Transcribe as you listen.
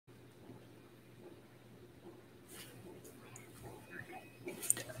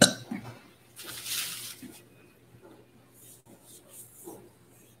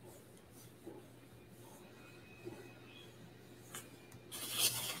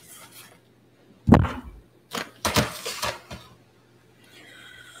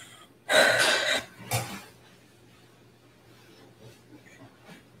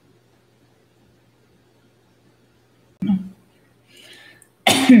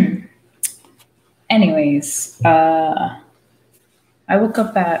Anyways, I woke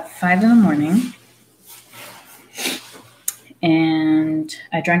up at 5 in the morning and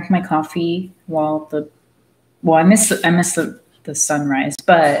I drank my coffee while I missed the sunrise,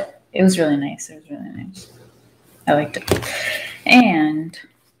 but it was really nice. It was really nice. I liked it. And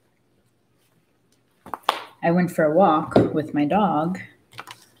I went for a walk with my dog.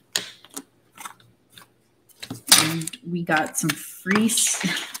 And we got some free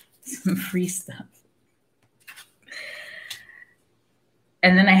stuff.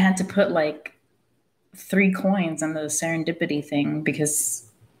 And then I had to put like 3 coins on the serendipity thing because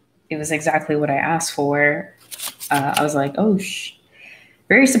it was exactly what I asked for. I was like, oh,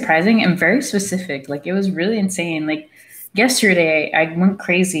 very surprising and very specific. Like, it was really insane. Like, yesterday I went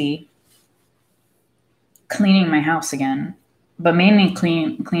crazy cleaning my house again, but mainly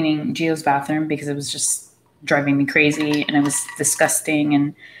cleaning Gio's bathroom because it was just driving me crazy and it was disgusting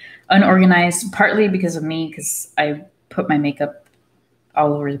and unorganized, partly because of me, because I put my makeup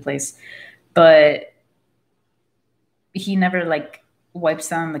all over the place. But he never like wipes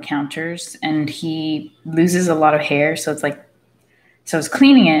down the counters and he loses a lot of hair. So it's like, so I was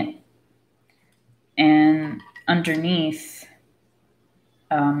cleaning it and underneath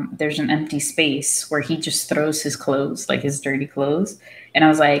there's an empty space where he just throws his clothes, like his dirty clothes. And I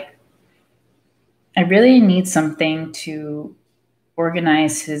was like, I really need something to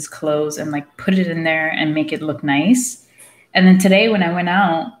organize his clothes and like put it in there and make it look nice. And then today when I went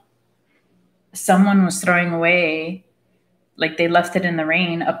out, someone was throwing away, like they left it in the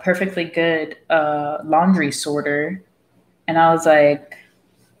rain, a perfectly good laundry sorter. And I was like,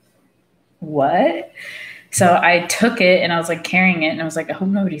 what? So I took it and I was like carrying it and I was like, I hope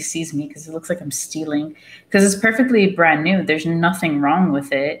nobody sees me because it looks like I'm stealing, because it's perfectly brand new. There's nothing wrong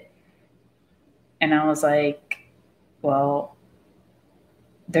with it. And I was like, well,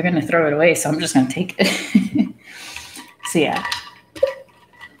 they're going to throw it away, so I'm just going to take it. So yeah.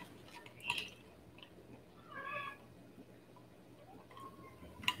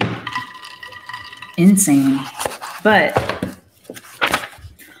 Insane. But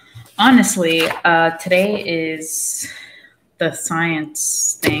honestly, today is the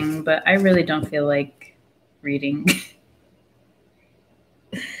science thing, but I really don't feel like reading.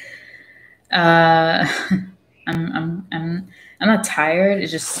 I'm not tired.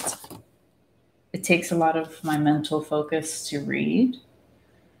 It takes a lot of my mental focus to read.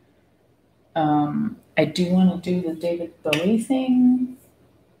 I do want to do the David Bowie thing,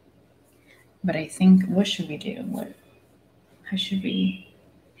 but I think, what should we do? How should we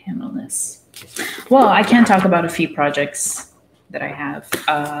handle this? Well, I can talk about a few projects that I have,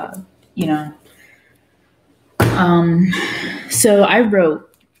 so I wrote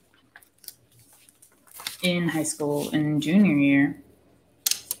in high school in junior year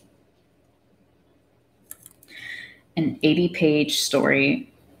an 80-page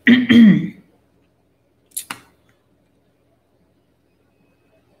story.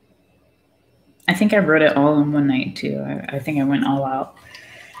 I think I wrote it all in one night too. I think I went all out.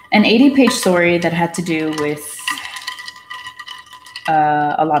 An 80-page story that had to do with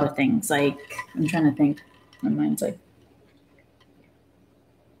a lot of things. Like, I'm trying to think. My mind's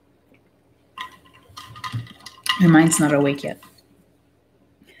not awake yet.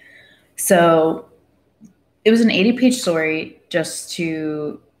 So it was an 80-page story just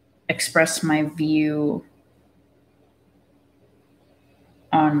to express my view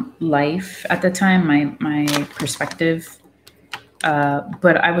on life at the time, my perspective.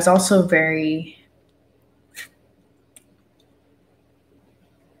 But I was also very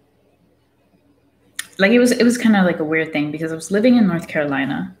like, it was kind of like a weird thing because I was living in North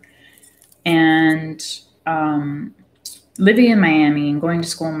Carolina and living in Miami and going to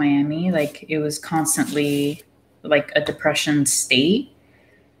school in Miami, like it was constantly like a depression state.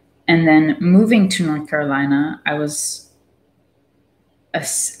 And then moving to North Carolina, I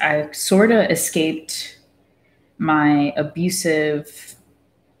sort of escaped my abusive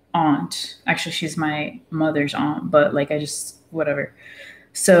aunt. Actually, she's my mother's aunt, but like whatever.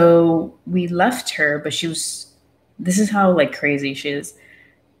 So we left her, but this is how like crazy she is.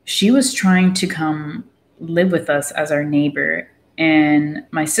 She was trying to come live with us as our neighbor. And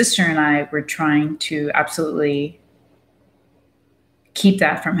my sister and I were trying to absolutely keep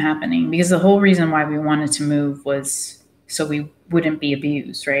that from happening, because the whole reason why we wanted to move was so we wouldn't be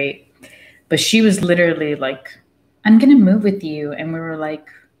abused, right? But she was literally like, I'm going to move with you. And we were like,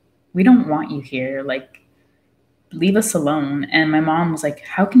 we don't want you here. Like, leave us alone. And my mom was like,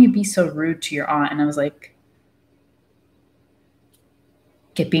 how can you be so rude to your aunt? And I was like,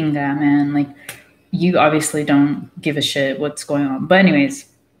 que pinga, man. Like, you obviously don't give a shit what's going on. But anyways,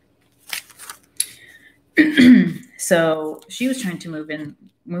 So she was trying to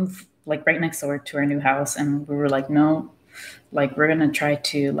move like right next door to our new house. And we were like, no, like we're going to try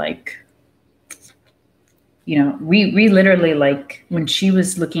to like, we literally like when she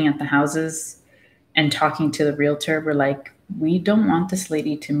was looking at the houses and talking to the realtor, we're like, we don't want this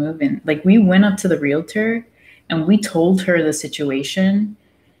lady to move in. Like we went up to the realtor and we told her the situation.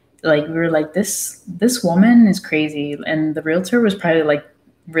 Like we were like, this woman is crazy. And the realtor was probably like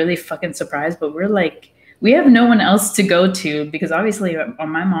really fucking surprised, but we're like, we have no one else to go to because obviously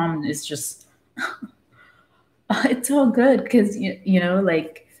my mom is just it's all good because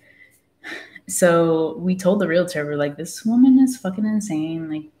like, so we told the realtor, we're like, this woman is fucking insane.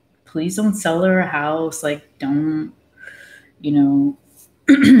 Like, please don't sell her a house. Like, don't, you know.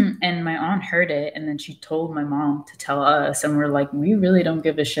 And my aunt heard it, and then she told my mom to tell us, and we're like, we really don't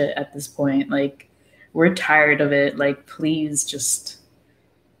give a shit at this point. Like, we're tired of it. Like, please just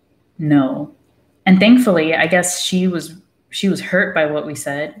no. And thankfully, I guess she was hurt by what we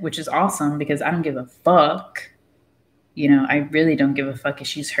said, which is awesome because I don't give a fuck. I really don't give a fuck if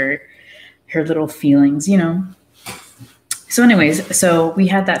she's hurt. Her little feelings. So anyways, so we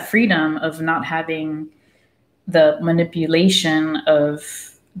had that freedom of not having the manipulation of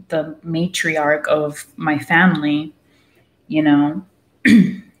the matriarch of my family. She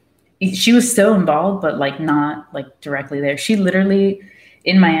was still involved, but like not like directly there. She literally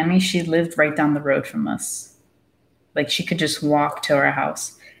in Miami, she lived right down the road from us. Like she could just walk to our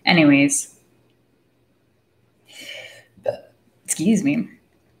house. Anyways, excuse me.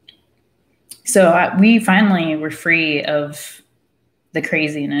 So we finally were free of the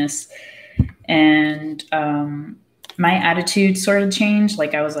craziness, and my attitude sort of changed.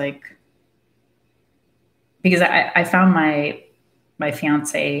 Like I was like, because I found my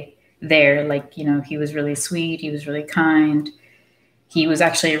fiance there. Like he was really sweet. He was really kind. He was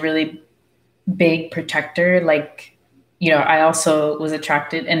actually a really big protector. Like I also was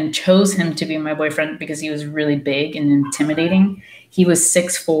attracted and chose him to be my boyfriend because he was really big and intimidating. He was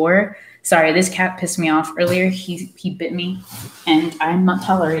 6'4". Sorry, this cat pissed me off earlier. He bit me, and I'm not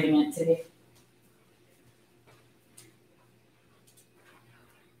tolerating it today.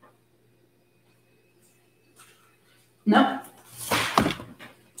 Nope.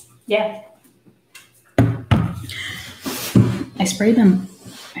 Yeah. I spray him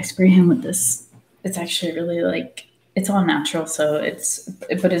with this. It's actually really like, it's all natural. So it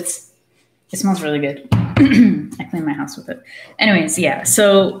smells really good. I clean my house with it. Anyways, yeah.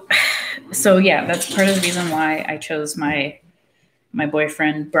 So yeah, that's part of the reason why I chose my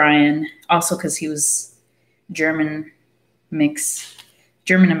boyfriend, Brian, also because he was German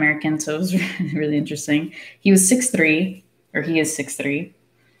American. So it was really interesting. He was 6'3", or he is 6'3",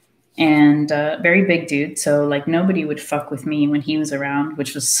 and very big dude. So like nobody would fuck with me when he was around,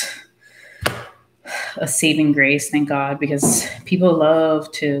 which was a saving grace, thank God, because people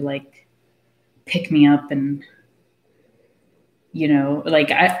love to like pick me up and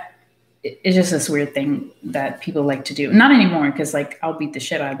like it's just this weird thing that people like to do. Not anymore, because like I'll beat the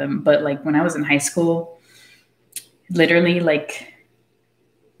shit out of them. But like when I was in high school, literally like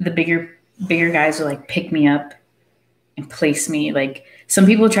the bigger guys would like pick me up and place me. Like some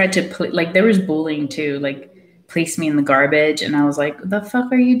people tried to like there was bullying too, like place me in the garbage, and I was like, what the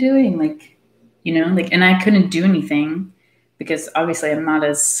fuck are you doing? Like, like, and I couldn't do anything because obviously I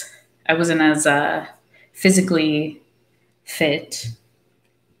wasn't as physically fit.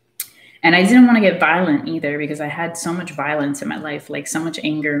 And I didn't want to get violent either because I had so much violence in my life, like so much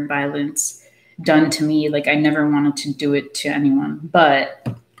anger and violence done to me. Like I never wanted to do it to anyone, but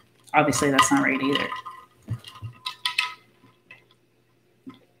obviously that's not right either.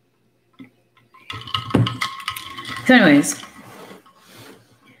 So anyways,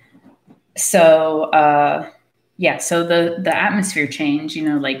 yeah, so the atmosphere changed,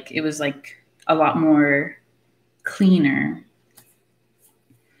 like it was like a lot more cleaner.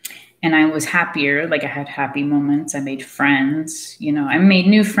 And I was happier. Like I had happy moments. I made friends, I made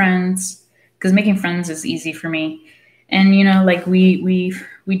new friends because making friends is easy for me. And, like we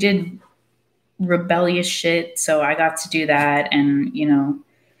did rebellious shit. So I got to do that. And,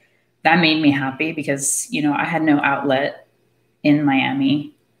 that made me happy because, I had no outlet in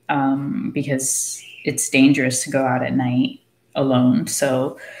Miami because it's dangerous to go out at night alone.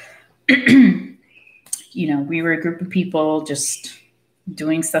 So, we were a group of people just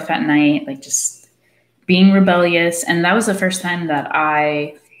doing stuff at night, like just being rebellious. And that was the first time that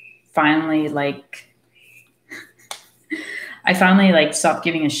I finally stopped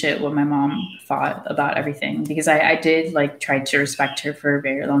giving a shit what my mom thought about everything, because I did like try to respect her for a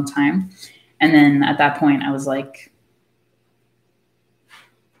very long time. And then at that point I was like,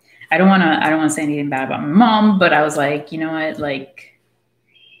 I don't want to say anything bad about my mom, but I was like, you know what? Like,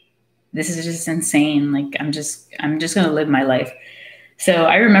 this is just insane. Like, I'm just going to live my life. So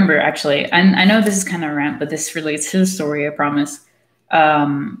I remember, actually, and I know this is kind of a rant, but this relates to the story, I promise.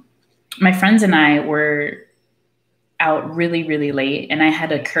 My friends and I were out really, really late, and I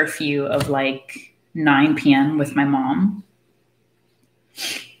had a curfew of like 9 p.m. with my mom.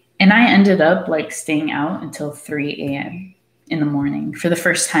 And I ended up like staying out until 3 a.m. in the morning for the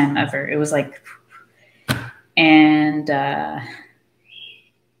first time ever. It was like, and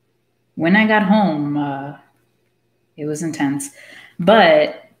when I got home, it was intense,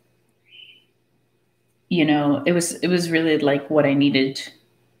 but you know, it was really like what I needed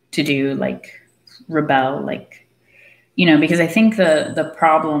to do, like rebel, like, you know, because I think the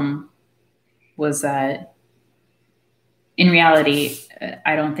problem was that in reality,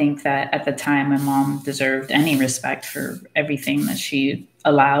 I don't think that at the time my mom deserved any respect for everything that she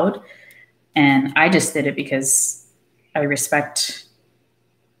allowed. And I just did it because I respect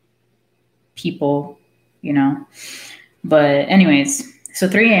people, you know. But anyways, so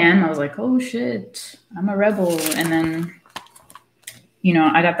 3 a.m. I was like, oh shit, I'm a rebel. And then, you know,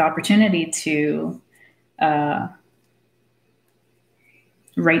 I got the opportunity to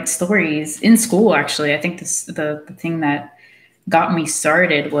write stories in school. Actually, I think the thing that got me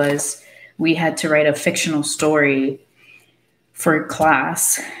started was we had to write a fictional story for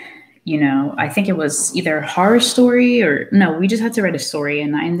class. You know, I think it was either a horror story or no, we just had to write a story.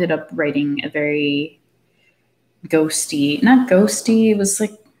 And I ended up writing a very not ghosty. It was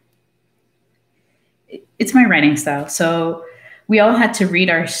like, it's my writing style. So we all had to read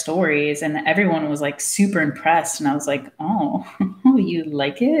our stories and everyone was like super impressed. And I was like, oh, you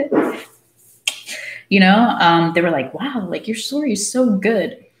like it? You know, they were like, wow, like your story is so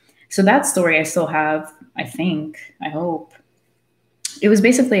good. So that story I still have, I think, I hope. It was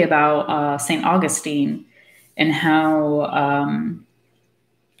basically about St. Augustine and how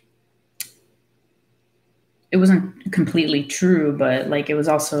it wasn't completely true, but like it was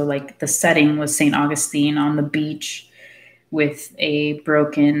also like the setting was St. Augustine on the beach with a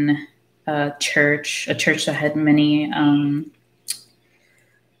broken church, a church that had many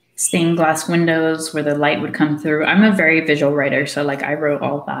stained glass windows where the light would come through. I'm a very visual writer, so like I wrote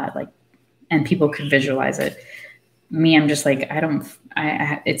all that, like, and people could visualize it. Me, I'm just like,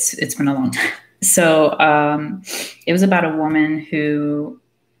 it's been a long time. So it was about a woman who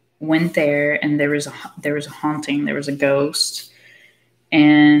went there and there was a haunting, there was a ghost.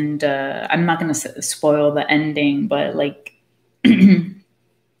 And I'm not going to spoil the ending, but like, it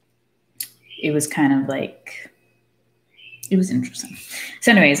was kind of like, it was interesting.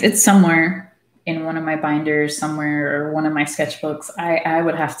 So anyways, it's somewhere in one of my binders somewhere or one of my sketchbooks. I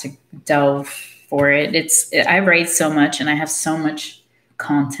would have to delve for it. I write so much and I have so much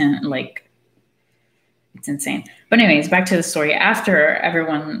content, like it's insane. But anyways, back to the story. After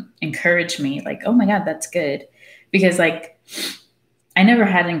everyone encouraged me, like, oh my God, that's good. Because like, I never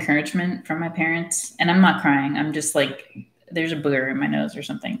had encouragement from my parents and I'm not crying. I'm just like, there's a booger in my nose or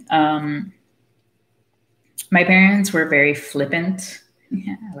something. My parents were very flippant.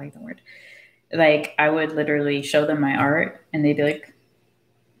 Yeah, I like the word. Like I would literally show them my art and they'd be like,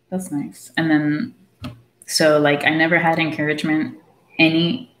 that's nice. And then, so like, I never had encouragement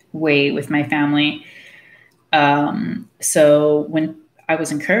any way with my family. So when I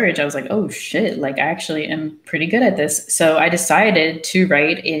was encouraged, I was like, oh shit, like I actually am pretty good at this. So I decided to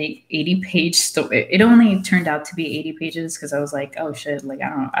write an 80-page story. It only turned out to be 80 pages because I was like, oh shit, like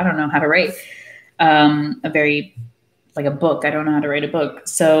I don't know how to write like a book. I don't know how to write a book.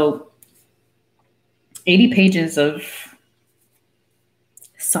 So 80 pages of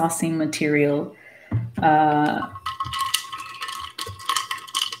saucy material.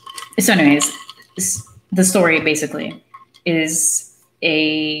 So anyways, the story basically is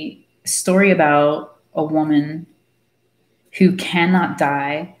a story about a woman who cannot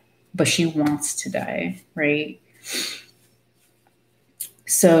die, but she wants to die, right?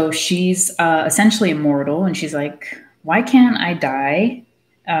 So she's essentially immortal and she's like, why can't I die?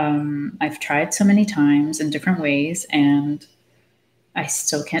 I've tried so many times in different ways and I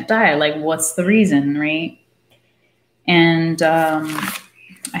still can't die. Like, what's the reason, right? And I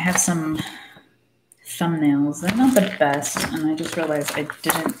have some thumbnails. They're not the best. And I just realized I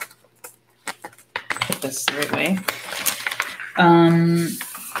didn't put this the right way.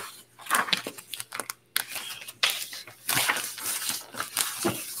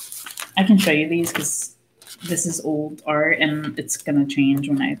 I can show you these because this is old art and it's going to change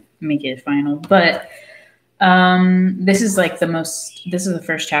when I make it final. But this is like this is the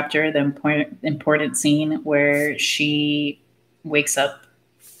first chapter, the important scene where she wakes up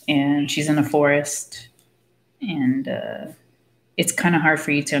and she's in a forest, and it's kind of hard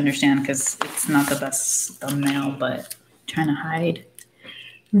for you to understand because it's not the best thumbnail, but I'm trying to hide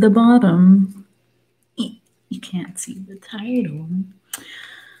the bottom. You can't see the title.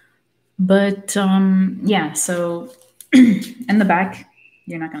 But yeah, so in the back,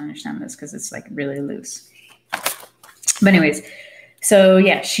 you're not going to understand this because it's like really loose. But anyways, so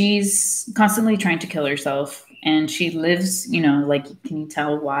yeah, she's constantly trying to kill herself, and she lives, like, can you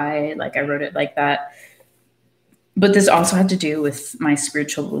tell why? Like, I wrote it like that. But this also had to do with my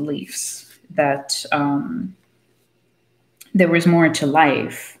spiritual beliefs that there was more to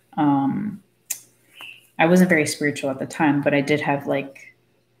life. I wasn't very spiritual at the time, but I did have like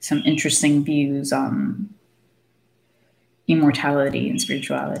some interesting views on immortality and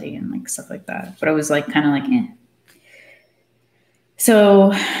spirituality and like stuff like that. But I was like kind of like, eh.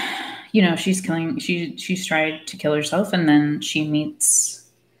 So, she's tried to kill herself, and then she meets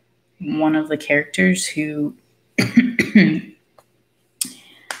one of the characters who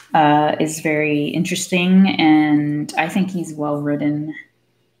is very interesting, and I think he's well written,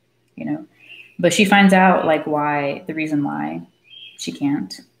 but she finds out like the reason why she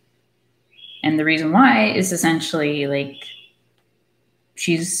can't. And the reason why is essentially like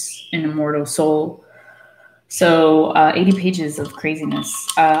she's an immortal soul. So 80 pages of craziness.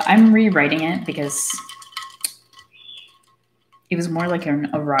 I'm rewriting it because it was more like an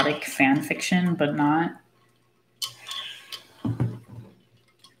erotic fan fiction, but not.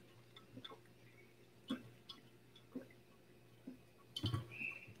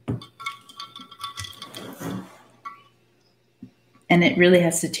 And it really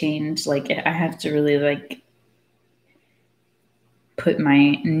has to change. Like, I have to really like put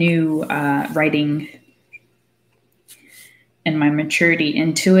my new writing and my maturity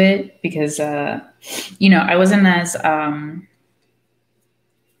into it because, I wasn't as,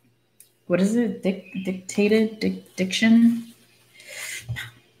 what is it? Diction?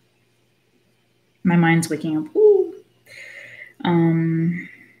 My mind's waking up. Ooh.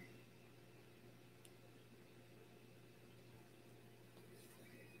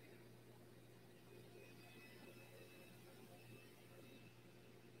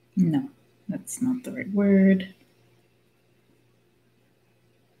 No, that's not the right word.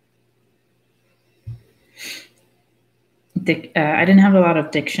 I didn't have a lot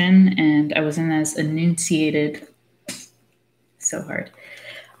of diction, and I wasn't as enunciated. So hard.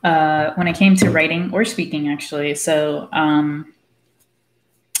 When it came to writing or speaking, actually. So I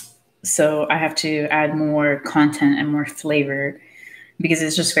have to add more content and more flavor because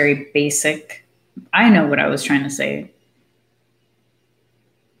it's just very basic. I know what I was trying to say.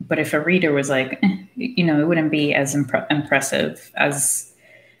 But if a reader was like, it wouldn't be as impressive as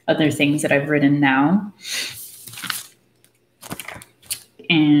other things that I've written now.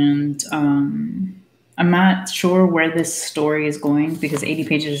 And I'm not sure where this story is going because 80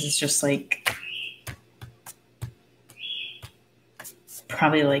 pages is just like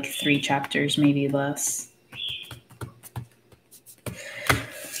probably like 3 chapters, maybe less.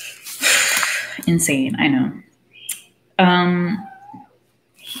 Insane, I know.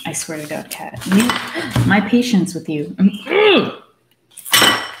 I swear to God, Kat, my patience with you. I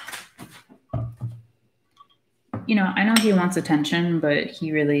know he wants attention, but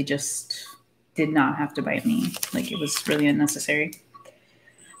he really just did not have to bite me. Like, it was really unnecessary.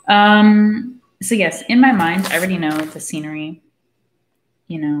 So yes, in my mind, I already know the scenery,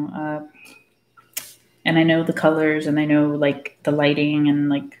 and I know the colors, and I know like the lighting and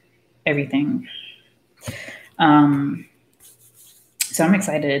like everything. So I'm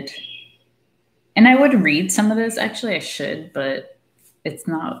excited. And I would read some of this. Actually, I should, but it's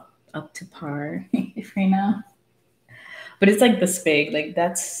not up to par right now. But it's like this big. Like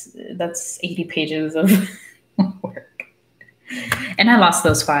that's 80 pages of work. And I lost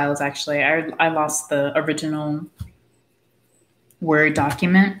those files, actually. I lost the original Word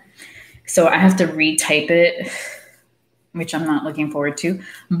document. So I have to retype it, which I'm not looking forward to.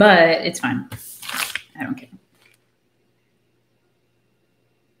 But it's fine. I don't care.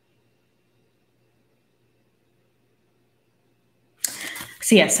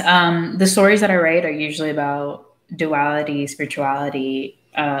 So yes, the stories that I write are usually about duality, spirituality,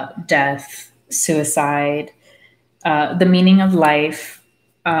 death, suicide, the meaning of life.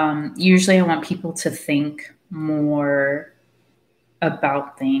 Usually I want people to think more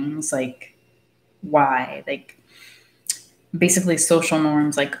about things like why, like basically social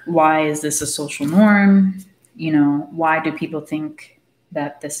norms, like why is this a social norm? Why do people think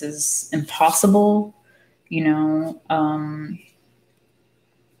that this is impossible?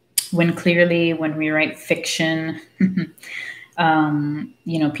 When clearly when we write fiction,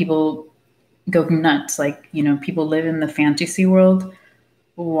 People go nuts. Like, people live in the fantasy world.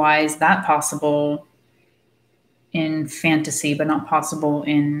 Why is that possible in fantasy, but not possible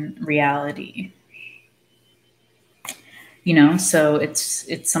in reality? So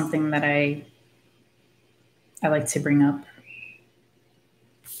it's something that I like to bring up,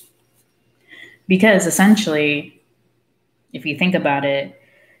 because essentially, if you think about it,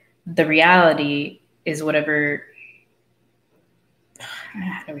 the reality is whatever,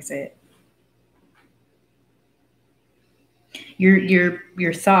 how do we say it?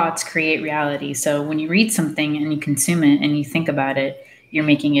 Your thoughts create reality. So when you read something and you consume it and you think about it, you're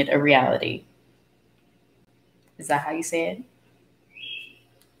making it a reality. Is that how you say it?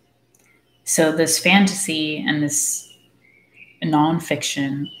 So this fantasy and this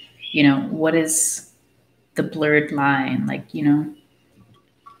nonfiction, what is the blurred line? Like,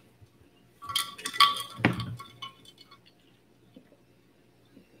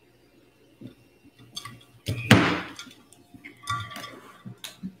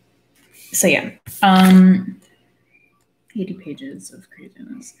 so yeah, 80 pages of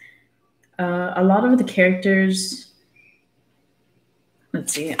craziness. A lot of the characters,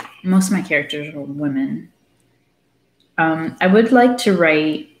 let's see, most of my characters are women. I would like to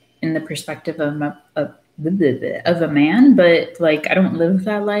write in the perspective of a man, but like I don't live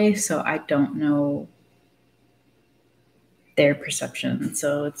that life, so I don't know their perception.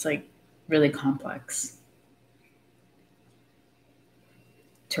 So it's like really complex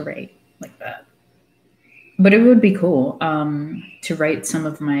to write like that. But it would be cool to write some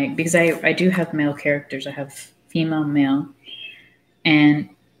of my, because I do have male characters. I have female, male, and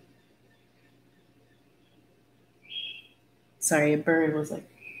sorry, a bird was like,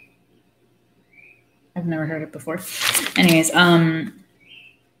 I've never heard it before. Anyways, I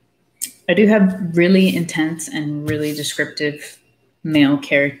do have really intense and really descriptive male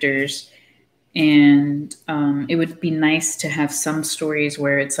characters. And it would be nice to have some stories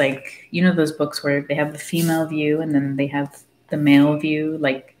where it's like, those books where they have the female view and then they have the male view,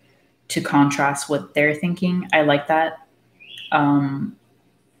 like to contrast what they're thinking. I like that. And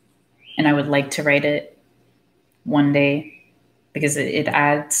I would like to write it one day because it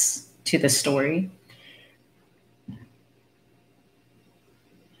adds to the story.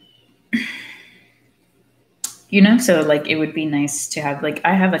 So like it would be nice to have, like,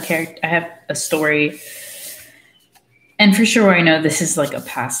 I have a story, and for sure I know this is like a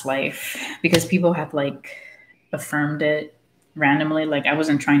past life because people have like affirmed it randomly. Like I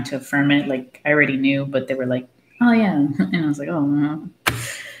wasn't trying to affirm it, like I already knew, but they were like, oh yeah, and I was like, oh no.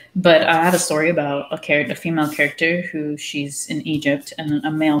 But I have a story about a female character who she's in Egypt, and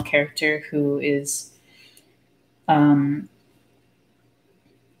a male character who is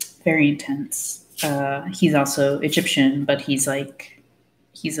very intense. He's also Egyptian, but he's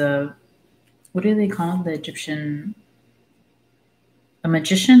a, what do they call him? The Egyptian, a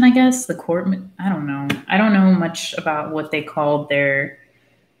magician, I guess. The court. I don't know. I don't know much about what they called their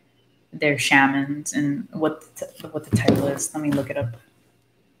shamans and what the title is. Let me look it up.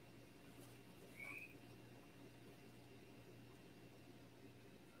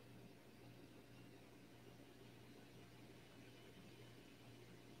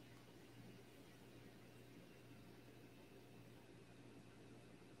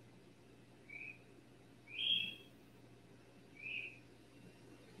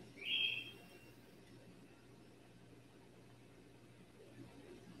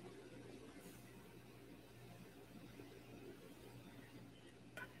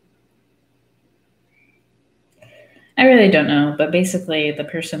 I really don't know, but basically the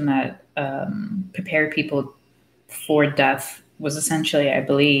person that prepared people for death was essentially, I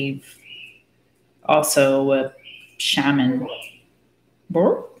believe, also a shaman.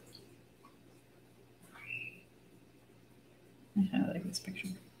 I like this picture.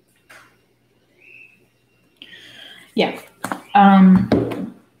 Yeah.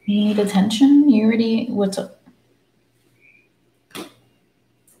 You need attention? You already, what's up? All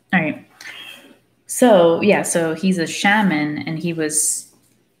right. So, yeah, so he's a shaman, and he was,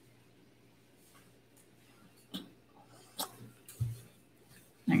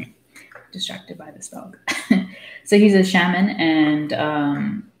 okay, distracted by this dog. So he's a shaman,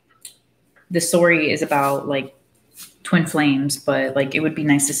 and the story is about like twin flames, but like it would be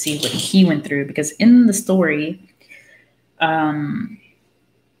nice to see what he went through, because in the story,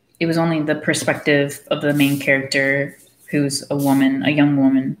 it was only the perspective of the main character, who's a woman, a young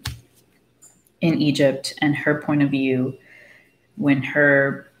woman in Egypt, and her point of view when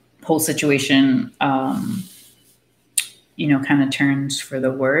her whole situation, kind of turns for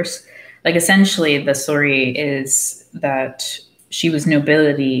the worse. like essentially the story is that she was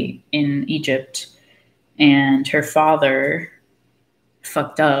nobility in Egypt, and her father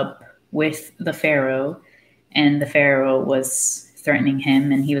fucked up with the pharaoh, and the pharaoh was threatening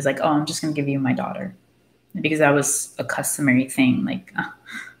him, and he was like, oh, I'm just going to give you my daughter, because that was a customary thing, like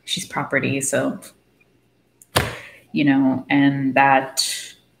she's property, so and that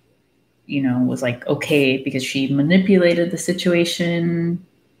was like okay, because she manipulated the situation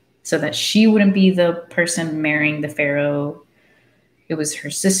so that she wouldn't be the person marrying the pharaoh. It was her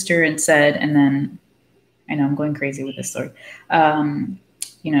sister instead. And then, I know I'm going crazy with this story.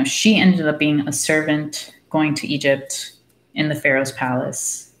 She ended up being a servant going to Egypt in the pharaoh's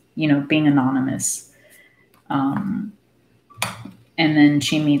palace, being anonymous. And then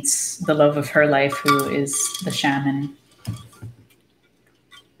she meets the love of her life, who is the shaman.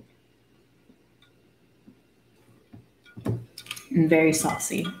 And very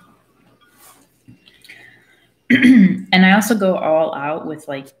saucy. And I also go all out with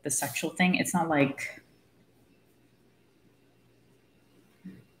like the sexual thing. It's not like,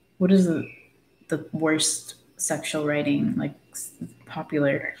 what is the worst sexual writing like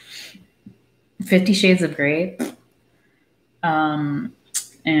popular? 50 Shades of Grey, and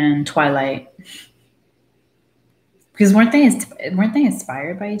Twilight, because weren't they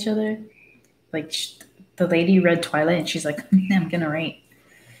inspired by each other? Like the lady read Twilight and she's like, I'm gonna write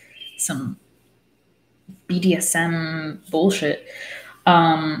some BDSM bullshit,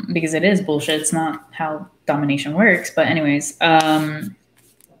 because it is bullshit. It's not how domination works. But anyways,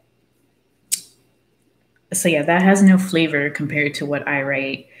 so yeah, that has no flavor compared to what I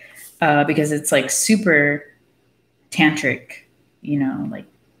write, because it's like super tantric, like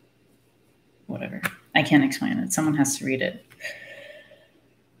whatever. I can't explain it. Someone has to read it.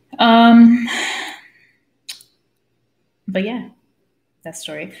 But yeah, that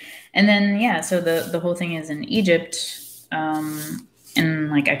story. And then, yeah, so the whole thing is in Egypt. And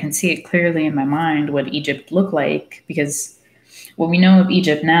like, I can see it clearly in my mind what Egypt looked like, because what we know of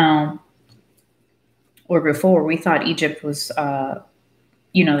Egypt now, or before, we thought Egypt was,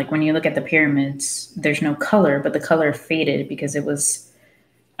 like when you look at the pyramids, there's no color, but the color faded because it was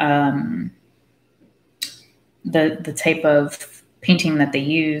the type of painting that they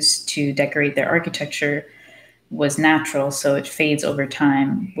use to decorate their architecture was natural, so it fades over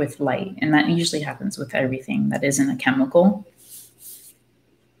time with light. And that usually happens with everything that isn't a chemical.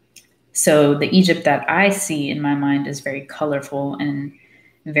 So the Egypt that I see in my mind is very colorful and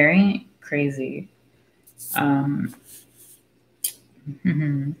very crazy. Mind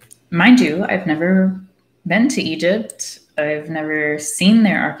you, I've never been to Egypt. I've never seen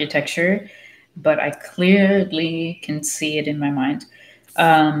their architecture, but I clearly can see it in my mind.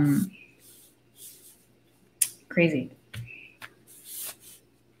 Crazy.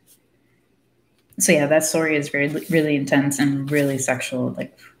 So yeah, that story is really intense and really sexual.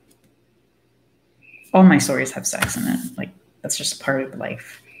 Like, all my stories have sex in it. Like, that's just part of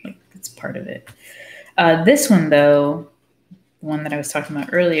life. Like, it's part of it. This one, though, the one that I was talking about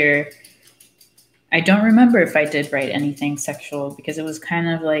earlier, I don't remember if I did write anything sexual, because it was kind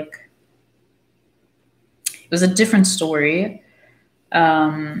of like, it was a different story.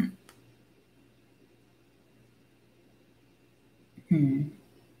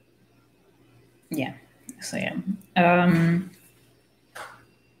 Yeah. So yeah.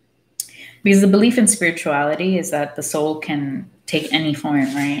 Because the belief in spirituality is that the soul can take any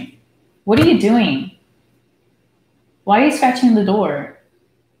form, right? What are you doing? Why are you scratching the door?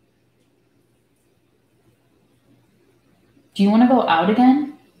 Do you want to go out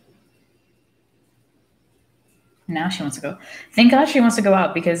again? Now she wants to go. Thank God she wants to go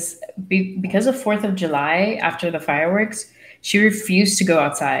out, because of 4th of July, after the fireworks, she refused to go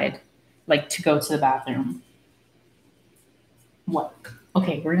outside, like to go to the bathroom. What?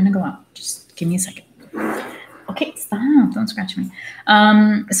 Okay, we're going to go out. Just give me a second. Okay, stop. Don't scratch me.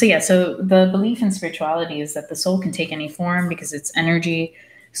 So yeah, so the belief in spirituality is that the soul can take any form because it's energy.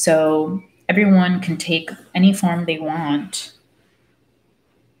 So everyone can take any form they want,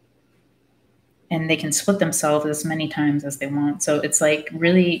 and they can split themselves as many times as they want. So it's like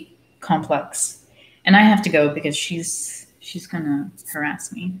really complex. And I have to go because she's gonna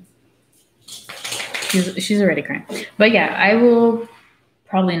harass me. She's already crying. But yeah, I will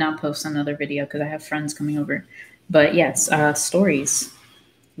probably not post another video because I have friends coming over. But yes, stories.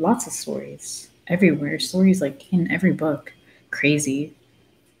 Lots of stories. Everywhere. Stories like in every book. Crazy.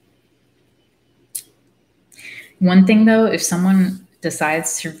 One thing though, if someone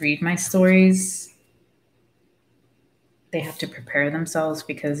decides to read my stories, they have to prepare themselves,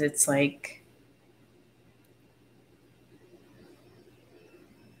 because it's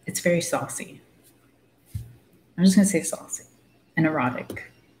It's very saucy. I'm just gonna say saucy and erotic.